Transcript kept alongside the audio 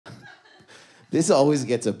This always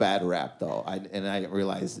gets a bad rap, though. And I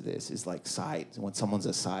realized this is like side. When someone's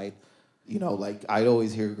a side, you know, like I'd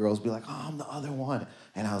always hear girls be like, oh, I'm the other one.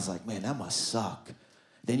 And I was like, man, that must suck.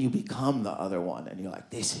 Then you become the other one, and you're like,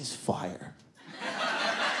 this is fire.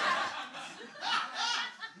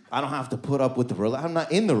 I don't have to put up with I'm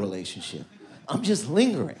not in the relationship. I'm just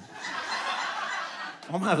lingering.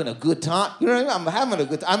 I'm having a good time. You know what I mean? I'm having a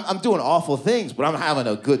good time. I'm doing awful things, but I'm having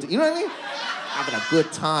a good time. You know what I mean? Having a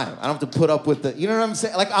good time. I don't have to put up with you know what I'm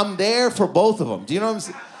saying? Like, I'm there for both of them. Do you know what I'm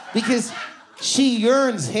saying? Because she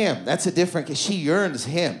yearns him. That's a different case. She yearns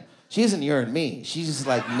him. She doesn't yearn me. She's just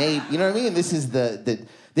like, maybe, you know what I mean? This is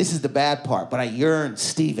the bad part. But I yearn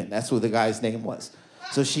Steven. That's what the guy's name was.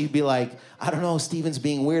 So she'd be like, I don't know, Steven's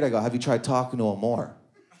being weird. I go, have you tried talking to him more?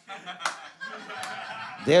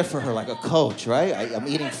 There for her like a coach, right? I'm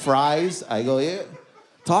eating fries. I go, yeah,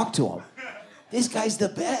 talk to him. This guy's the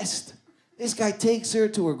best. This guy takes her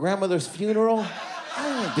to her grandmother's funeral.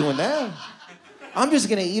 I ain't doing that. I'm just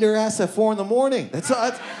gonna eat her ass at 4 in the morning. That's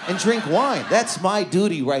all, and drink wine. That's my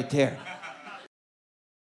duty right there.